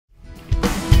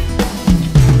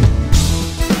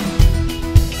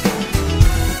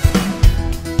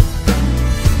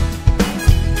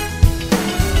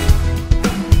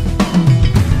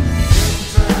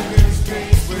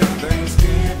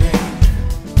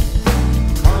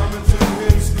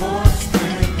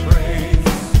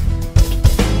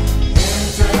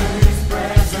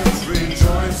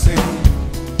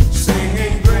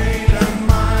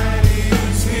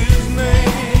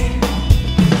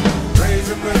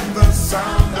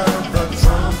sound of the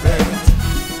trumpet.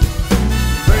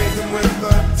 Praise him with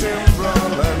the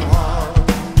timbrel and harp.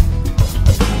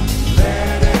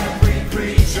 Let every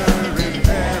creature in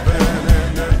heaven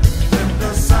and earth lift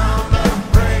the sound of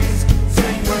praise,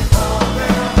 sing with all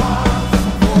their hearts.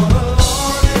 For the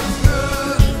Lord is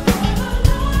good.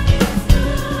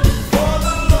 For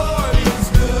the Lord is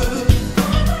good.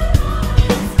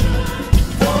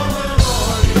 For the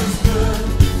Lord is good,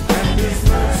 and his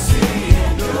mercy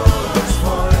endures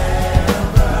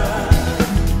forever.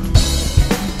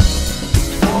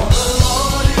 For the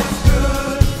Lord is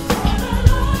good.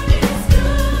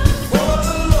 For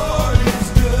the Lord is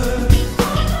good.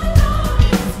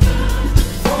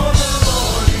 For the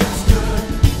Lord is good,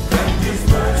 and his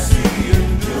mercy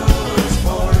endures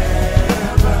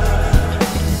forever.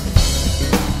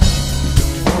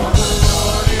 For the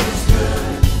Lord is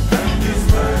good, and his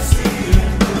mercy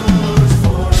endures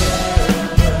forever.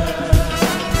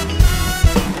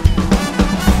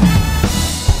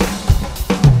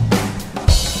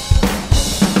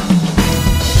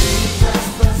 Jesus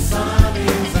the Son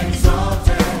is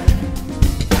exalted,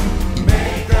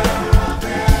 maker of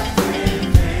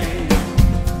everything.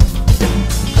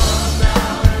 Come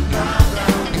down and bow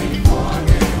down before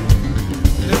him.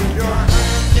 Lift your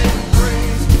hands in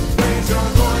praise, raise your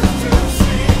voice to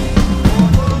sing. For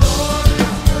the Lord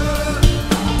is good.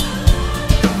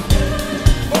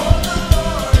 For the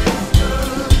Lord is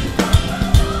good.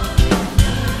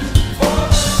 For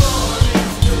the Lord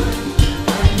is good,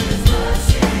 and his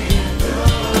mercy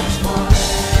endures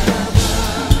forever.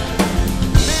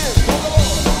 Live for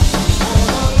the Lord.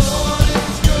 For the Lord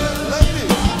is good. Let me.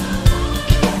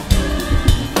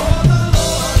 For the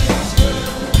Lord is good.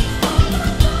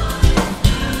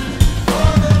 For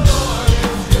the Lord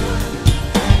is good,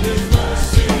 and his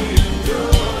mercy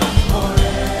endures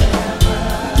forever.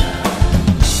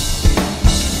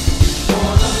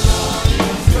 For the Lord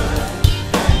is good,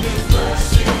 and his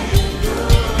mercy endures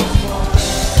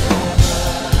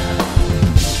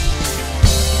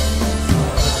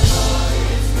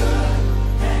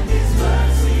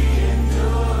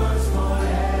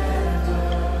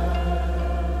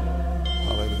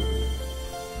Hallelujah.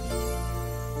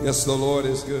 Yes, the Lord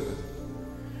is good.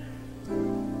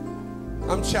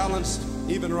 I'm challenged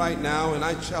even right now, and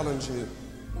I challenge you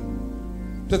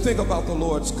to think about the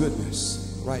Lord's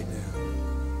goodness right now.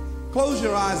 Close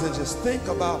your eyes and just think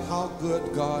about how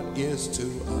good God is to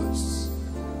us.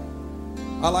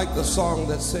 I like the song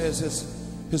that says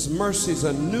his mercies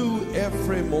are new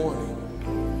every morning.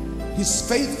 He's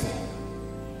faithful.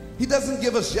 He doesn't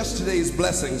give us yesterday's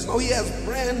blessings. No, he has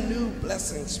brand new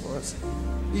blessings for us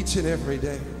each and every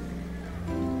day.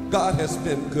 God has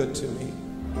been good to me.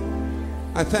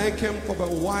 I thank him for my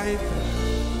wife,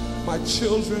 my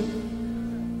children.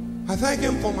 I thank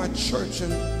him for my church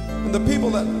and the people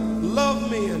that love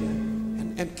me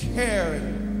and care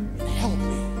and help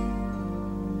me.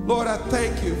 Lord, I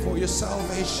thank you for your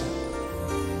salvation.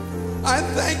 I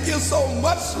thank you so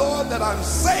much, Lord, that I'm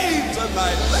saved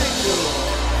tonight. Thank you, Lord.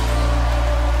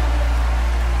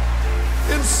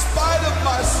 In spite of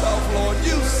myself, Lord,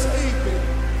 you saved me.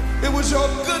 It was your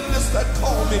goodness that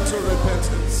called me to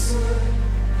repentance.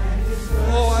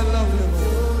 Oh, I love you,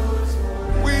 Lord.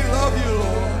 We love you,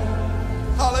 Lord.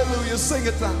 Hallelujah. Sing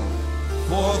it down.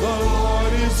 For the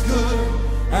Lord is good,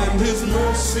 and his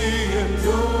mercy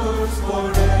endures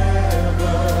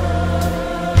forever.